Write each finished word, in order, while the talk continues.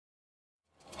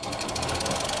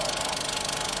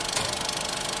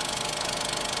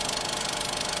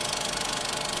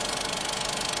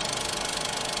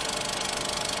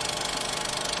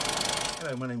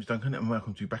Duncan and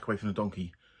welcome to Back Away from the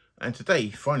Donkey. And today,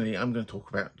 finally, I'm going to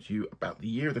talk to you about The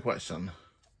Year of the Quiet Sun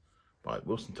by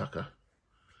Wilson Tucker.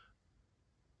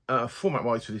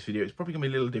 Format-wise for this video, it's probably going to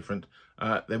be a little different.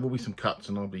 There will be some cuts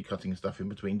and I'll be cutting stuff in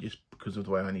between just because of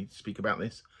the way I need to speak about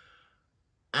this.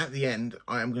 At the end,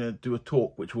 I am going to do a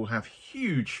talk which will have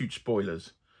huge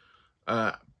spoilers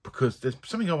because there's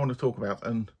something I want to talk about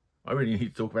and I really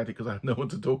need to talk about it because I have no one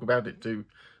to talk about it to.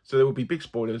 So there will be big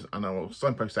spoilers and I will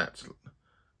signpost that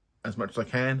as much as I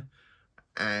can.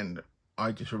 And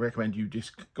I just recommend you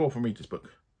just go off and read this book.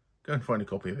 Go and find a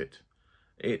copy of it.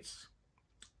 It's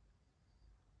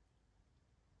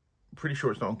pretty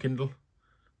sure it's not on Kindle,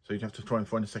 so you'd have to try and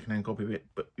find a second-hand copy of it,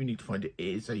 but you need to find it. It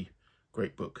is a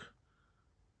great book.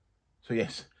 So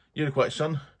yes, Year of the Quiet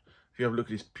Sun. If you have a look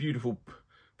at this beautiful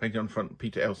painting on the front,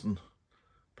 Peter Elson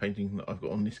painting that I've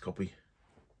got on this copy.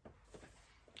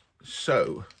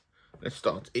 So let's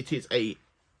start. It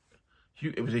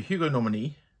was a Hugo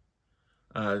nominee,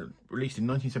 released in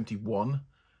 1971,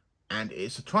 and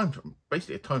it's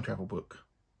basically a time travel book.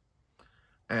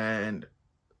 And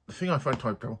the thing I find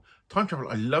time travel,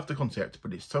 I love the concept,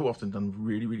 but it's so often done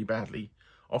really badly.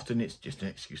 Often it's just an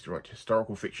excuse to write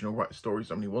historical fiction or write a story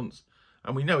somebody wants.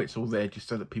 And we know it's all there just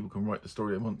so that people can write the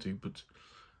story they want to, but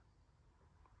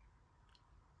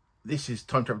this is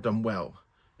time travel done well.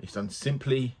 It's done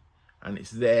simply, and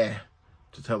it's there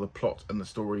to tell the plot and the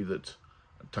story that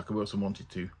Tucker Wilson wanted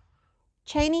to.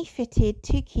 Cheney fitted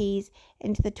 2 keys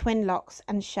into the twin locks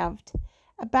and shoved.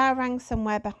 A bell rang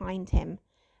somewhere behind him.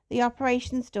 The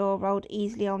operations door rolled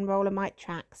easily on rollermite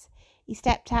tracks. He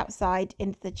stepped outside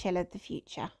into the chill of the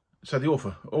future. So the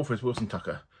author is Wilson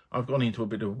Tucker. I've gone into a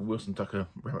bit of Wilson Tucker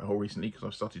rabbit hole recently because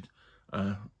I've started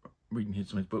reading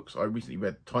some of his books. I recently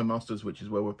read Time Masters, which is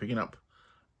where we're picking up.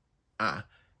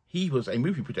 He was a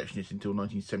movie projectionist until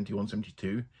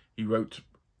 1971-72. He wrote,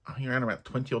 I think, around about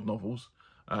 20 odd novels.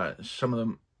 Some of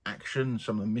them action,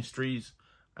 some of them mysteries,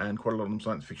 and quite a lot of them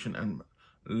science fiction, and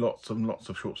lots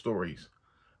of short stories.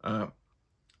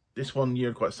 This one, Year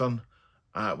of the Quiet Sun,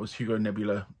 was Hugo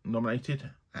Nebula nominated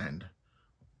and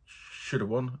should have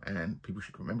won, and people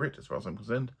should remember it as far as I'm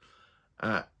concerned.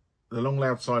 The Long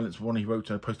Loud Silence, one he wrote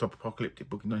in a post-apocalyptic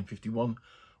book in 1951,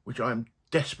 which I'm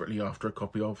desperately after a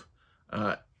copy of.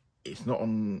 It's not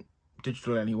on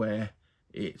digital anywhere.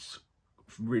 It's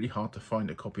really hard to find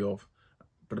a copy of,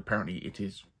 but apparently it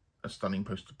is a stunning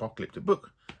post-apocalyptic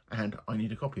book, and I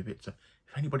need a copy of it. So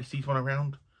if anybody sees one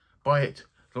around, buy it,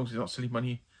 as long as it's not silly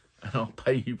money, and I'll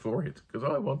pay you for it, because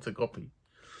I want a copy.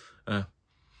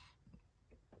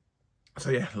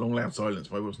 So yeah, Long Loud Silence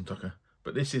by Wilson Tucker.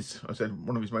 But this is, I said,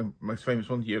 one of his most famous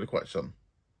ones, Year of the Quiet Sun.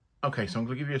 Okay, so I'm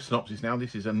going to give you a synopsis now.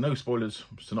 This is a no spoilers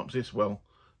synopsis. Well,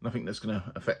 nothing that's going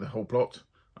to affect the whole plot,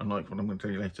 unlike what I'm going to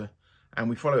tell you later. And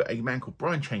we follow a man called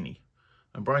Brian Cheney.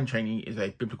 And Brian Cheney is a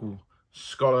biblical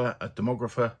scholar, a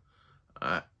demographer,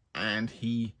 and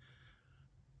he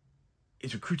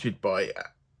is recruited by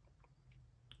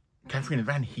Catherine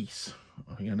Van Hees,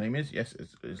 I think her name is, yes,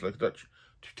 it's like Dutch,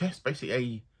 to test basically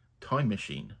a time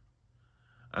machine.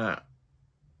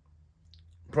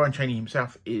 Brian Cheney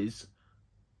himself is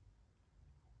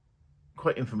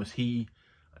quite infamous. He,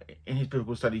 in his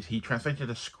biblical studies, he translated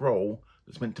a scroll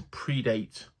that's meant to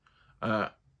predate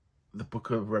the Book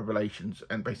of Revelations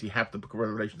and basically have the Book of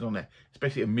Revelations on there. It's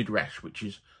basically a midrash, which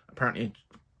is apparently,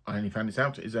 I only found this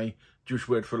out, is a Jewish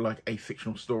word for like a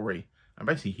fictional story. And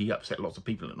basically he upset lots of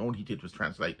people and all he did was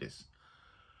translate this.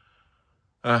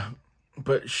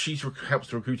 But she helps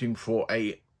the recruiting for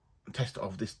a test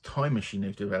of this time machine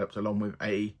they've developed along with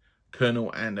a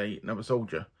colonel and another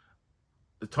soldier.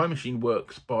 The time machine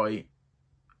works by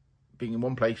being in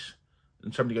one place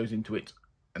and somebody goes into it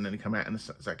and then they come out in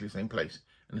exactly the same place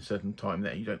in a certain time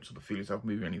there. You don't sort of feel yourself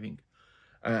moving or anything.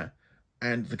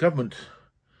 And the government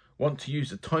want to use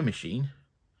the time machine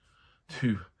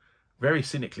to very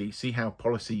cynically see how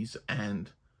policies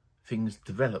and things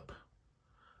develop.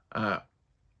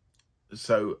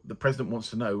 So the president wants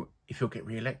to know if he'll get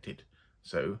re-elected.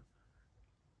 So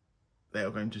they are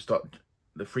going to start,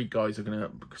 the 3 guys are going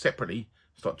to separately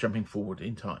start jumping forward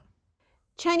in time.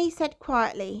 Cheney said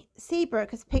quietly,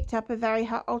 Seabrook has picked up a very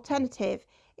hot alternative.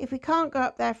 If we can't go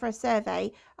up there for a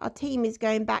survey, our team is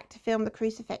going back to film the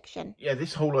crucifixion. Yeah,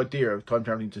 this whole idea of time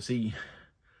travelling to see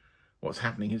what's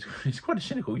happening is quite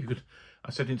cynical.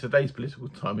 I said in today's political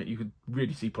climate, you could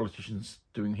really see politicians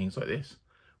doing things like this,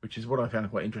 which is what I found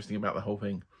quite interesting about the whole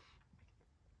thing.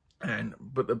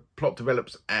 But the plot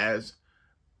develops as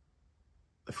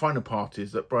the final part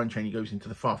is that Brian Cheney goes into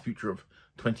the far future of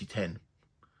 2010.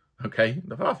 Okay,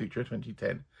 the far future of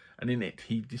 2010. And in it,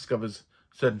 he discovers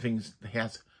certain things. He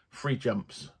has 3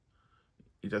 jumps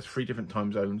he does 3 different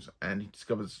time zones, and he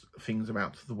discovers things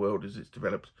about the world as it's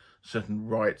developed, certain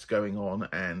riots going on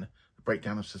and the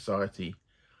breakdown of society.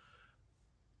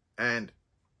 And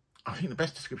I think the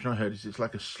best description I heard is it's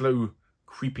like a slow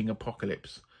creeping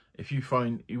apocalypse. You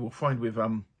will find with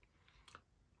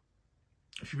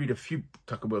if you read a few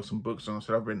Tucker Wilson books, and I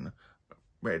said I've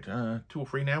read 2 or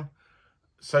 3 now.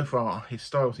 So far, his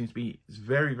style seems to be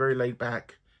very, very laid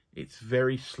back. It's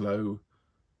very slow,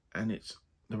 and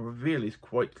the reveal is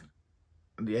quite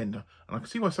at the end. And I can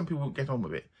see why some people won't get on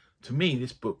with it. To me,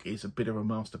 this book is a bit of a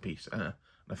masterpiece, a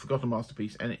forgotten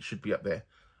masterpiece, and it should be up there.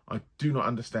 I do not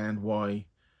understand why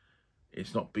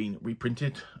it's not been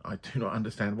reprinted. I do not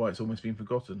understand why it's almost been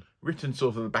forgotten. Written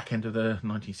sort of at the back end of the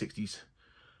 1960s.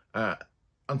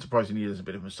 Unsurprisingly, there's a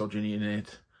bit of misogyny in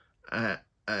it.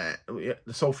 The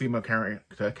sole female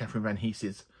character, Catherine Van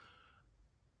Hees,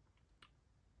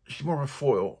 she's more of a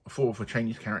foil for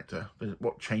Chaney's character,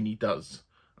 what Chaney does.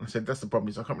 And I said, that's the problem,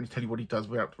 is I can't really tell you what he does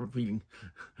without revealing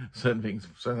certain things.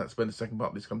 So that's when the second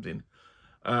part of this comes in.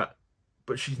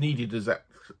 But she's needed as that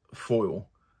foil,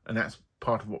 and that's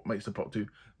part of what makes the plot do.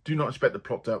 Do not expect the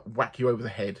plot to whack you over the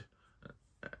head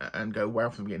and go wow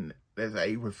from the beginning. There's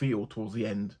a reveal towards the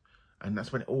end, and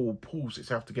that's when it all pulls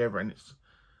itself together. And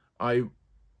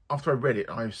after I read it,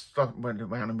 I went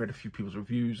around and read a few people's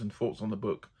reviews and thoughts on the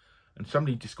book, and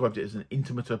somebody described it as an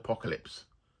intimate apocalypse,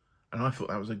 and I thought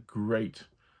that was a great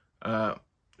sort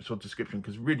of description,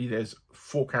 because really there's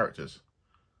 4 characters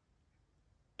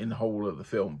in the whole of the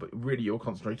film, but really you're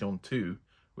concentrating on 2,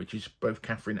 which is both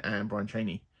Catherine and Brian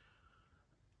Chaney,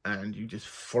 and you just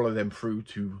follow them through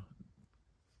to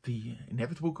the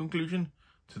inevitable conclusion,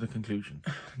 to the conclusion.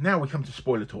 Now we come to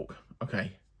spoiler talk.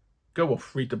 Okay, go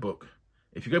off, read the book.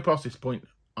 If you go past this point,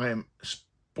 I am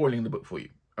spoiling the book for you,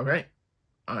 okay?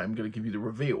 I am going to give you the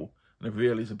reveal, and the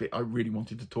reveal is a bit I really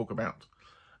wanted to talk about.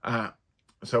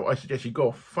 So I suggest you go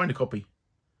off, find a copy.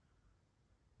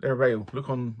 They're available. Look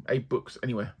on Abe Books,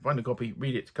 anywhere. Find a copy,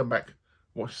 read it, come back,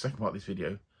 watch the second part of this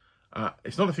video.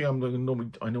 It's not a thing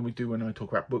I normally do when I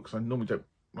talk about books. I normally don't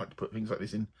like to put things like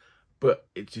this in, but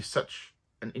it's just such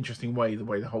an interesting way, the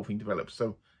way the whole thing develops.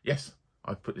 So yes,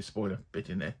 I've put this spoiler bit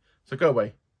in there. So go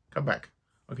away, come back.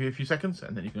 I'll give you a few seconds,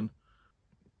 and then you can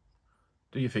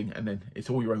do your thing, and then it's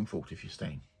all your own fault if you're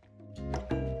staying.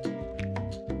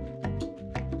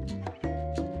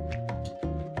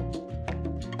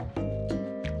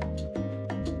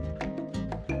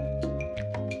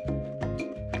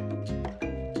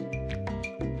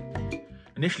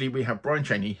 Initially, we have Brian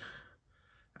Chaney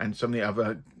and some of the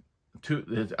other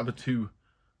two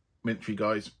military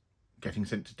guys getting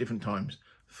sent to different times.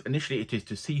 Initially, it is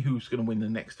to see who's going to win the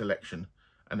next election,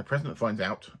 and the president finds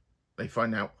out. They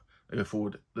go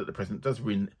forward that the president does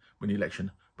win the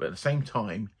election, but at the same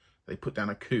time, they put down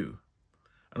a coup.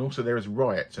 And also, there is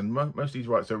riots, and most of these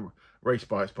riots are race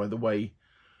bias by the way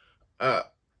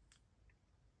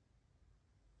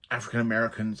African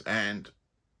Americans and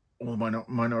all the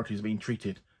minorities are being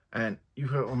treated. And you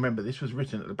have to remember, this was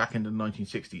written at the back end of the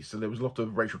 1960s, so there was a lot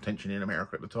of racial tension in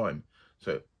America at the time.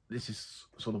 So this is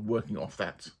sort of working off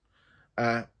that.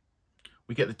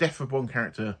 We get the death of one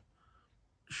character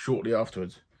shortly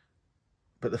afterwards.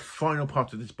 But the final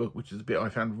part of this book, which is the bit I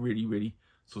found really, really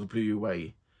sort of blew you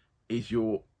away, is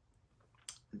your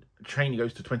Chaney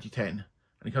goes to 2010, and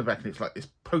he comes back and it's like this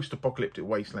post-apocalyptic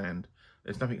wasteland.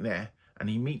 There's nothing there, and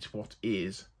he meets what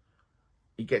is.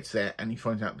 He gets there and he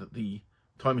finds out that the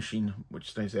time machine which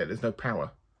stays there's no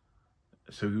power,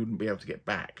 so he wouldn't be able to get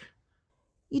back.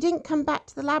 You didn't come back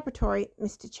to the laboratory,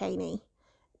 Mr. Chaney.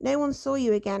 No one saw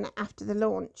you again after the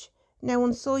launch. No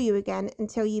one saw you again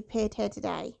until you appeared here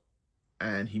today.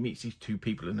 And he meets these 2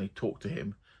 people and they talk to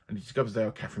him, and he discovers they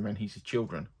are Catherine Van Hees'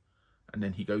 children, and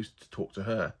then he goes to talk to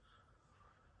her,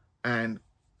 and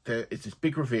there is this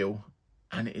big reveal,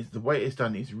 and the way it's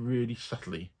done is really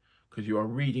subtly, because you are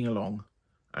reading along.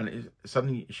 And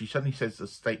she suddenly says the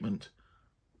statement,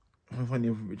 I find the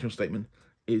original statement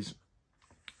is,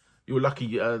 "You're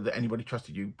lucky that anybody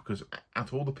trusted you, because out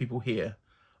of all the people here,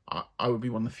 I would be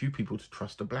one of the few people to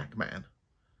trust a black man."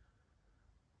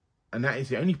 And that is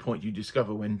the only point you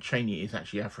discover when Chaney is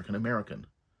actually African American.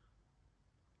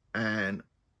 And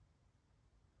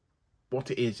what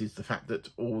it is the fact that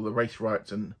all the race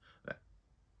riots and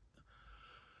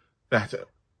that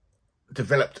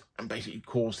developed and basically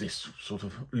caused this sort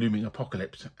of looming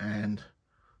apocalypse, and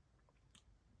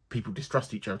people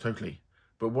distrust each other totally.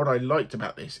 But what I liked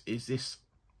about this is this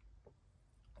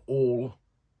all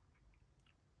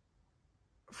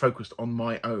focused on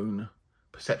my own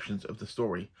perceptions of the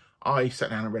story. I sat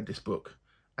down and read this book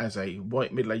as a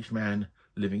white middle-aged man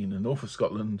living in the north of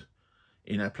Scotland,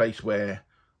 in a place where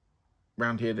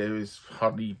around here there is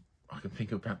hardly, I can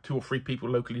think of about 2 or 3 people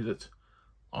locally that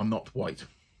are not white.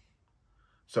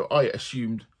 So I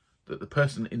assumed that the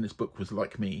person in this book was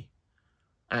like me,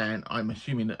 and I'm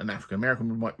assuming that an African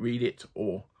American might read it,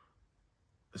 or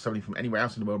somebody from anywhere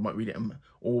else in the world might read it and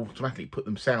automatically put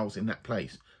themselves in that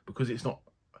place, because it's not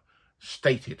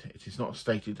stated. It is not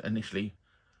stated initially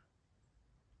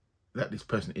that this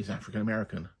person is African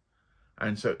American,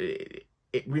 and so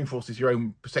it reinforces your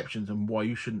own perceptions and why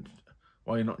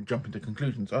you're not jumping to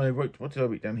conclusions. I wrote, what did I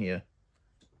write down here?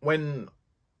 When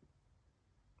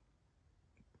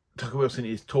Tucker Wilson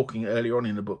is talking earlier on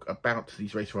in the book about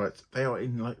these race riots, they are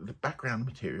in like the background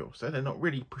material, so they're not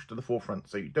really pushed to the forefront,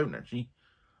 so you don't actually,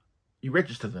 you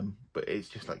register them, but it's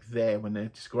just like there when they're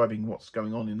describing what's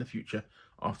going on in the future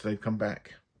after they've come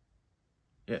back.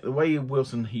 Yeah, the way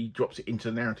Wilson, he drops it into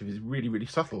the narrative is really, really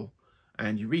subtle,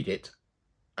 and you read it,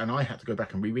 and I had to go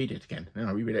back and reread it again, and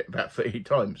I reread it about 30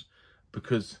 times,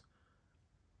 because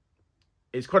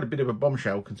it's quite a bit of a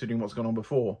bombshell considering what's gone on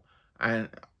before, and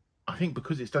I think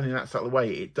because it's done in that subtle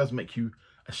way, it does make you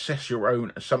assess your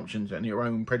own assumptions and your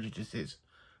own prejudices,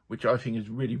 which I think is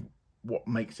really what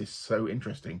makes this so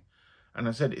interesting. And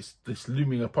I said, it's this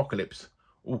looming apocalypse,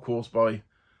 all caused by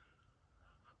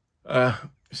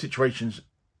situations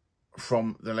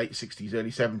from the late 60s,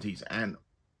 early 70s, and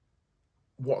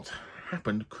what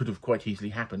happened could have quite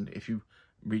easily happened. If you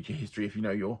read your history, if you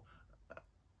know your,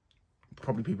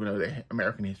 probably people know their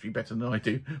American history better than I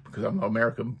do, because I'm not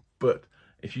American, but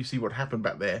if you see what happened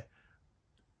back there,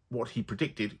 what he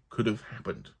predicted could have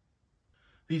happened.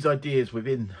 These ideas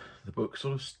within the book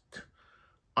sort of,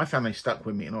 I found they stuck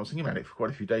with me, and I was thinking about it for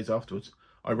quite a few days afterwards.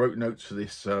 I wrote notes for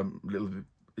this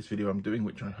this video I'm doing,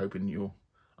 which I hope in your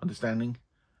understanding,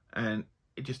 and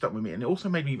it just stuck with me. And it also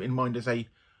made me in mind as a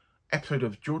episode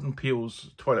of Jordan Peele's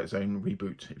Twilight Zone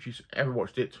reboot. If you ever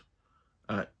watched it,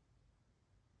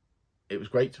 it was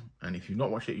great, and if you've not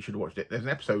watched it, you should have watched it. There's an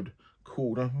episode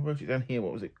called, I wrote it down here,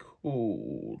 what was it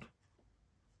called?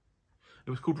 It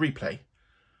was called Replay,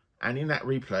 and in that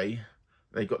replay,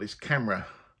 they got this camera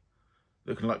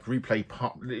that can like literally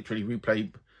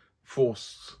replay,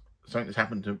 force something that's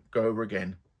happened to go over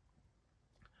again,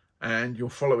 and you're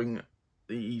following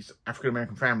these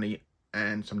African-American family,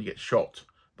 and somebody gets shot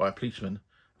by a policeman,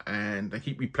 and they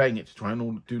keep replaying it to try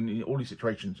and do all these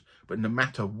situations, but no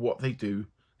matter what they do,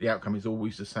 the outcome is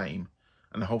always the same.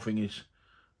 And the whole thing is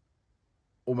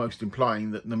almost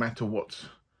implying that no matter what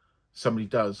somebody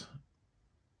does,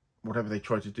 whatever they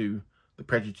try to do, the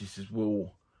prejudices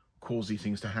will cause these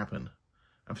things to happen.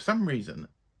 And for some reason,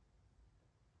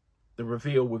 the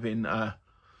reveal within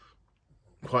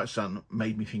Quiet Son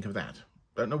made me think of that.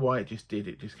 Don't know why, it just did.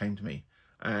 It just came to me.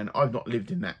 And I've not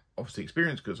lived in that, obviously,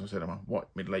 experience, because I said I'm a white,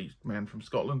 middle-aged man from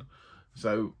Scotland.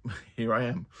 So here I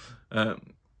am.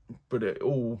 But it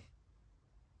all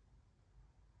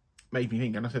made me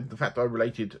think. And I said the fact that I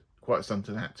related Quiet Son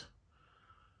to that,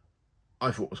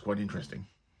 I thought was quite interesting.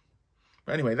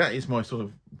 But anyway, that is my sort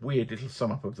of weird little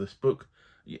sum up of this book.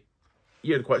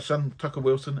 Year of the Quiet Son, Tucker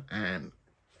Wilson, and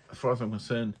as far as I'm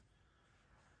concerned,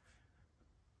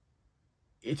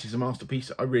 it is a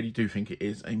masterpiece. I really do think it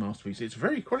is a masterpiece. It's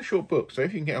quite a short book, so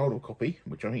if you can get hold of a copy,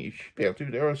 which I think you should be able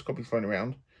to, there are copies flying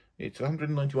around. It's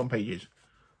 191 pages.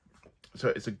 So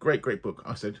it's a great, great book.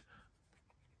 I said,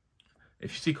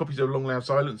 if you see copies of Long Loud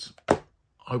Silence,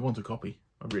 I want a copy.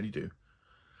 I really do.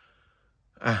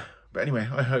 But anyway,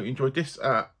 I hope you enjoyed this.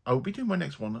 I will be doing my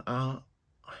next one. I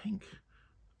think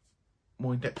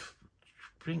more in-depth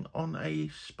thing on a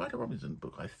Spider Robinson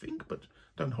book, I think, but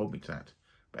don't hold me to that.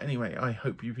 But anyway, I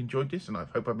hope you've enjoyed this, and I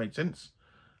hope I've made sense,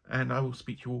 and I will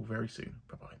speak to you all very soon.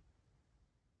 Bye-bye.